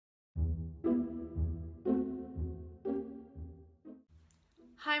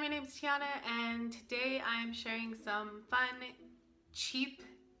Hi, my name is Tiana, and today I'm sharing some fun, cheap,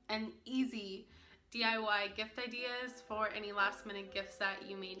 and easy DIY gift ideas for any last minute gifts that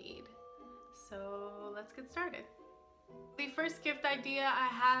you may need. So let's get started. The first gift idea I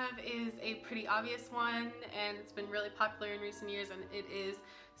have is a pretty obvious one, and it's been really popular in recent years, and it is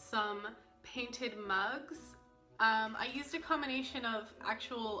some painted mugs. I used a combination of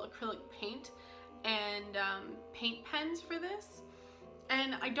actual acrylic paint and paint pens for this.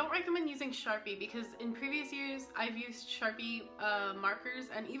 And I don't recommend using Sharpie because in previous years I've used Sharpie markers,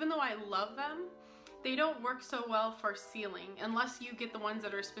 and even though I love them, they don't work so well for sealing unless you get the ones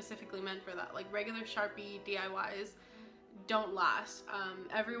that are specifically meant for that. Like regular Sharpie DIYs don't last.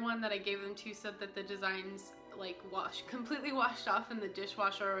 Everyone that I gave them to said that the designs like completely washed off in the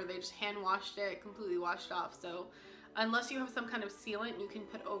dishwasher, or they just hand washed it, completely washed off. So unless you have some kind of sealant you can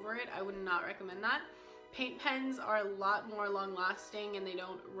put over it, I would not recommend that. Paint pens are a lot more long lasting and they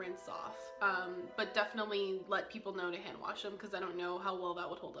don't rinse off, but definitely let people know to hand wash them because I don't know how well that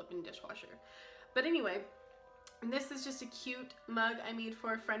would hold up in dishwasher. But anyway, this is just a cute mug I made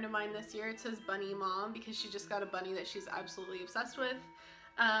for a friend of mine this year. It says Bunny Mom because she just got a bunny that she's absolutely obsessed with.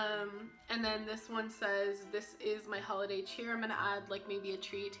 And then this one says, "This is my holiday cheer." I'm gonna add like maybe a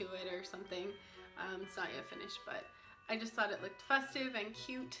tree to it or something. It's not yet finished, but I just thought it looked festive and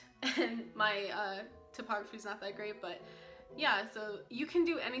cute, and my typography is not that great, but yeah, so you can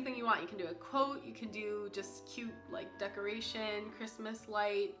do anything you want. You can do a quote, you can do just cute like decoration, Christmas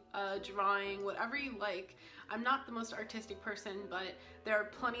light, drawing, whatever you like. I'm not the most artistic person, but there are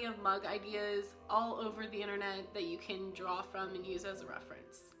plenty of mug ideas all over the internet that you can draw from and use as a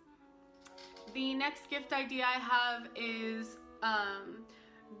reference. The next gift idea I have is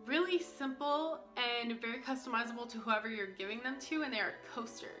really simple and very customizable to whoever you're giving them to, and they are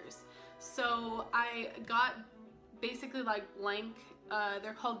coasters. So I got basically like blank,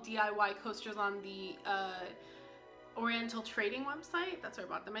 they're called DIY coasters on the Oriental Trading website. That's where I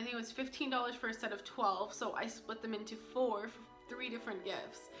bought them. I think it was $15 for a set of 12, so I split them into 4 for 3 different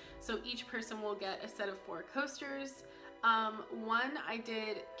gifts. So each person will get a set of 4 coasters. One I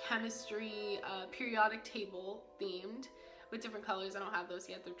did chemistry periodic table themed with different colors. I don't have those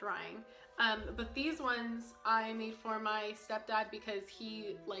yet, they're drying. But these ones I made for my stepdad because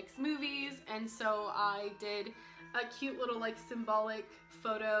he likes movies, and so I did a cute little like symbolic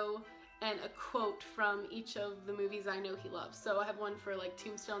photo and a quote from each of the movies I know he loves. So I have one for like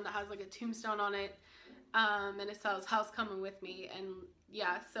Tombstone that has like a tombstone on it, and it says "How's Coming With Me," and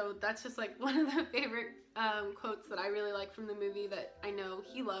yeah, so that's just like one of the favorite quotes that I really like from the movie that I know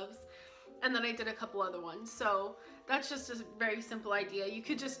he loves. And then I did a couple other ones. So that's just a very simple idea. You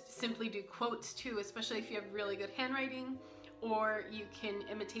could just simply do quotes too, especially if you have really good handwriting, or you can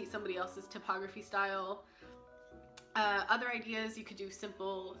imitate somebody else's typography style. Other ideas, you could do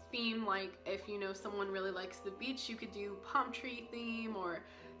simple theme, like if you know someone really likes the beach, you could do palm tree theme or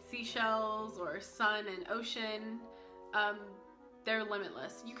seashells or sun and ocean. They're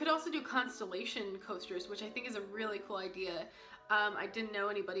limitless. You could also do constellation coasters, which I think is a really cool idea. I didn't know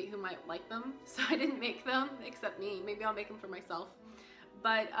anybody who might like them, so I didn't make them, except me. Maybe I'll make them for myself.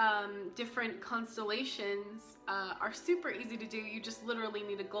 But different constellations are super easy to do. You just literally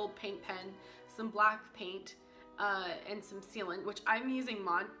need a gold paint pen, some black paint, and some sealant, which I'm using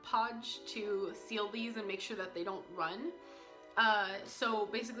Mod Podge to seal these and make sure that they don't run. So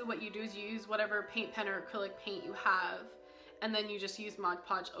basically what you do is you use whatever paint pen or acrylic paint you have, and then you just use Mod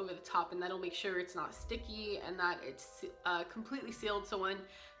Podge over the top, and that'll make sure it's not sticky and that it's completely sealed, so when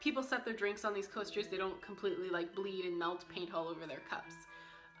people set their drinks on these coasters, they don't completely like bleed and melt paint all over their cups.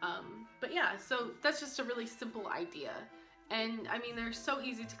 But yeah, so that's just a really simple idea. And I mean, they're so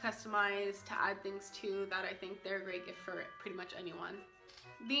easy to customize, to add things to, that I think they're a great gift for pretty much anyone.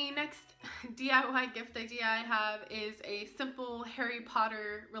 The next DIY gift idea I have is a simple Harry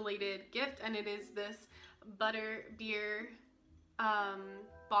Potter related gift, and it is this butter beer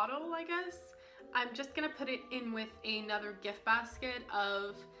bottle, I guess. I'm just gonna put it in with another gift basket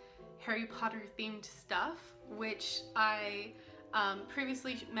of Harry Potter themed stuff, which I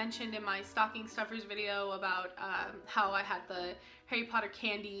previously mentioned in my stocking stuffers video about how I had the Harry Potter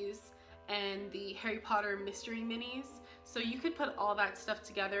candies and the Harry Potter mystery minis. So you could put all that stuff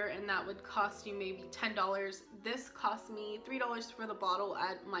together and that would cost you maybe $10. This cost me $3 for the bottle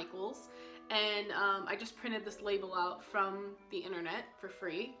at Michael's, and I just printed this label out from the internet for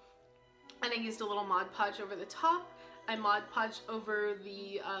free, and I used a little Mod Podge over the top. I Mod Podged over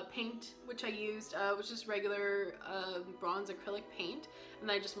the paint, which I used was just regular bronze acrylic paint, and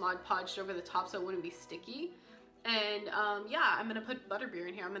I just Mod Podged over the top so it wouldn't be sticky. And yeah, I'm gonna put butterbeer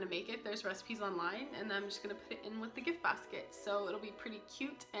in here. I'm gonna make it. There's recipes online, and I'm just gonna put it in with the gift basket. So it'll be pretty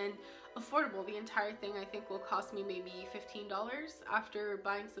cute and affordable. The entire thing I think will cost me maybe $15 after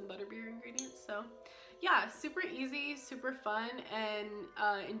buying some butterbeer ingredients. So yeah, super easy, super fun, and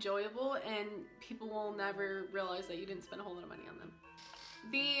enjoyable, and people will never realize that you didn't spend a whole lot of money on them.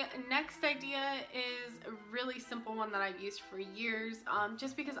 The next idea is a really simple one that I've used for years,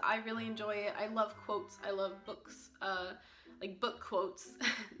 just because I really enjoy it. I love quotes, I love books, like book quotes,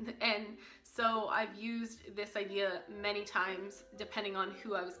 and so I've used this idea many times. Depending on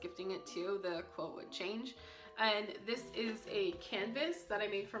who I was gifting it to, the quote would change. And this is a canvas that I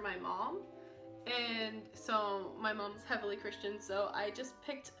made for my mom. And so my mom's heavily Christian, so I just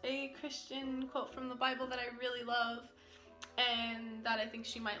picked a Christian quote from the Bible that I really love and that I think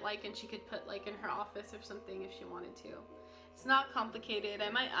she might like, and she could put like in her office or something if she wanted to. It's not complicated.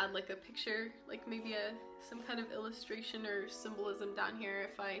 I might add like a picture, like maybe some kind of illustration or symbolism down here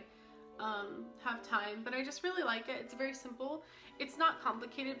if I have time, but I just really like it. It's very simple. It's not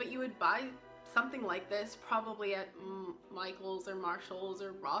complicated, but you would buy something like this probably at Michael's or Marshall's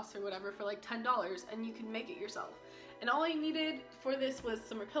or Ross or whatever for like $10, and you can make it yourself. And all I needed for this was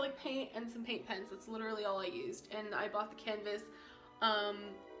some acrylic paint and some paint pens. That's literally all I used. And I bought the canvas, I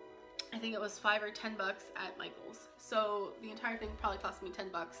think it was $5 or $10 at Michael's. So the entire thing probably cost me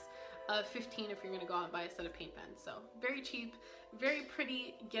 $10, 15 if you're gonna go out and buy a set of paint pens. So very cheap, very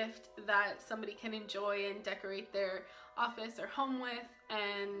pretty gift that somebody can enjoy and decorate their office or home with,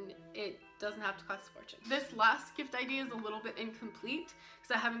 and it doesn't have to cost a fortune. This last gift idea is a little bit incomplete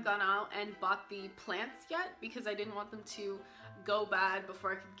because I haven't gone out and bought the plants yet, because I didn't want them to go bad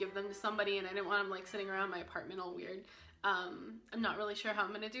before I could give them to somebody, and I didn't want them like sitting around my apartment all weird. I'm not really sure how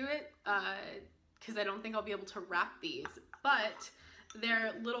I'm gonna do it because I don't think I'll be able to wrap these, but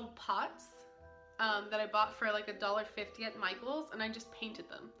they're little pots that I bought for like $1.50 at Michael's, and I just painted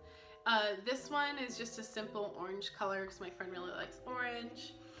them. This one is just a simple orange color because my friend really likes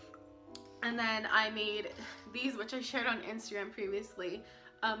orange. And then I made these, which I shared on Instagram previously.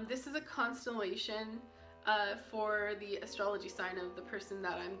 This is a constellation for the astrology sign of the person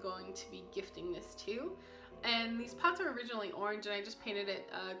that I'm going to be gifting this to. And these pots are originally orange, and I just painted it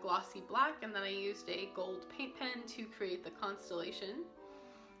glossy black, and then I used a gold paint pen to create the constellation.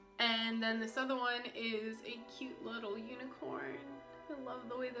 And then this other one is a cute little unicorn. I love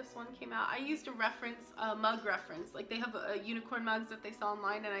the way this one came out. I used a reference, a mug reference. Like they have unicorn mugs that they sell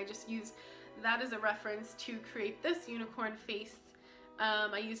online, and I just used that as a reference to create this unicorn face.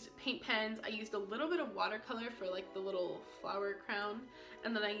 I used paint pens. I used a little bit of watercolor for like the little flower crown,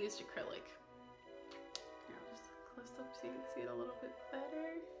 and then I used acrylic. Here, I'll just close up so you can see it a little bit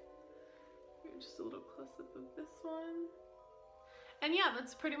better. Here, just a little close up of this one. And yeah,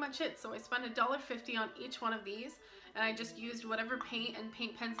 that's pretty much it. So I spent $1.50 on each one of these, and I just used whatever paint and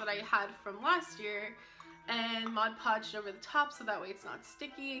paint pens that I had from last year and Mod Podged over the top so that way it's not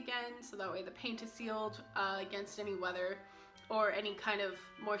sticky again, so that way the paint is sealed against any weather or any kind of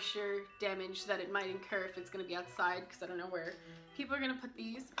moisture damage that it might incur if it's going to be outside, because I don't know where people are going to put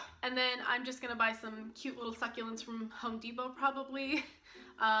these. And then I'm just going to buy some cute little succulents from Home Depot probably.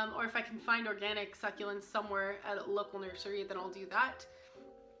 Or if I can find organic succulents somewhere at a local nursery, then I'll do that.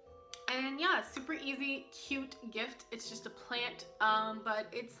 And yeah, super easy, cute gift. It's just a plant, but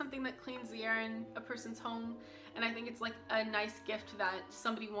it's something that cleans the air in a person's home. And I think it's like a nice gift that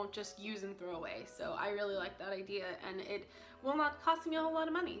somebody won't just use and throw away. So I really like that idea, and it will not cost me a whole lot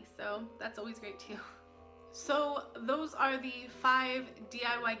of money. So that's always great too. So those are the 5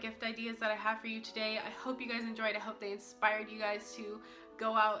 DIY gift ideas that I have for you today. I hope you guys enjoyed. I hope they inspired you guys to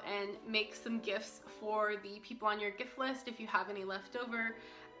go out and make some gifts for the people on your gift list if you have any left over.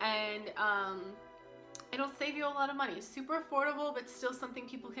 And it'll save you a lot of money. It's super affordable, but still something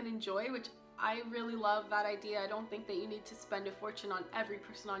people can enjoy, which I really love that idea. I don't think that you need to spend a fortune on every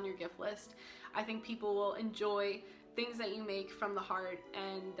person on your gift list. I think people will enjoy things that you make from the heart,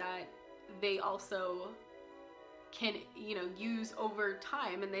 and that they also can, you know, use over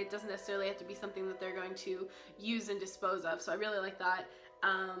time, and it doesn't necessarily have to be something that they're going to use and dispose of. So I really like that,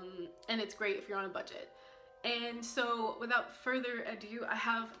 and it's great if you're on a budget. And so without further ado, I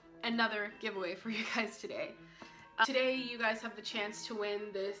have another giveaway for you guys today. Today you guys have the chance to win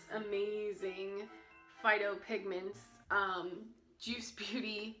this amazing Phyto Pigments Juice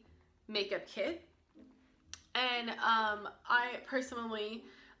Beauty makeup kit. And I personally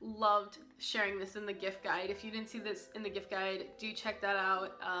loved sharing this in the gift guide. If you didn't see this in the gift guide, do check that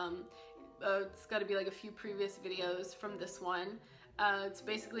out. It's got to be like a few previous videos from this one. It's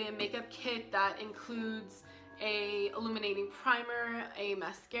basically a makeup kit that includes a illuminating primer, a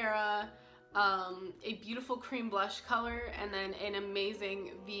mascara, a beautiful cream blush color, and then an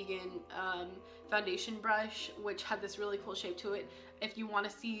amazing vegan foundation brush, which had this really cool shape to it. If you want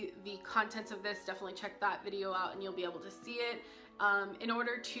to see the contents of this, definitely check that video out and you'll be able to see it. In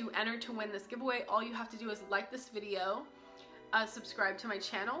order to enter to win this giveaway, all you have to do is like this video, subscribe to my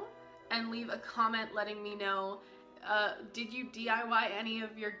channel, and leave a comment letting me know, did you DIY any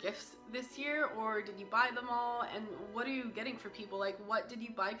of your gifts this year, or did you buy them all, and what are you getting for people? Like, what did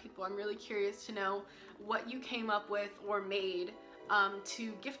you buy people? I'm really curious to know what you came up with or made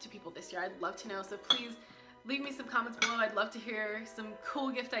to gift to people this year. I'd love to know, so please leave me some comments below. I'd love to hear some cool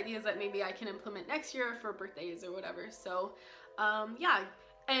gift ideas that maybe I can implement next year for birthdays or whatever. So yeah,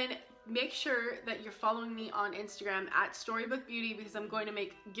 and make sure that you're following me on Instagram at Storybook Beauty, because I'm going to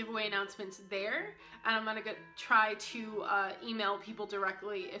make giveaway announcements there, and I'm going to try to email people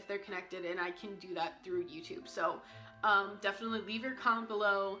directly if they're connected, and I can do that through YouTube. So definitely leave your comment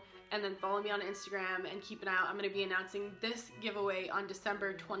below, and then follow me on Instagram and keep an eye out. I'm going to be announcing this giveaway on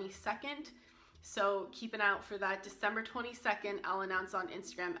December 22nd. So keep an eye out for that. December 22nd, I'll announce on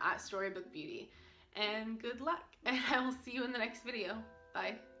Instagram at Storybook Beauty. And good luck, and I will see you in the next video.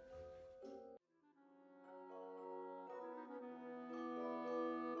 Bye.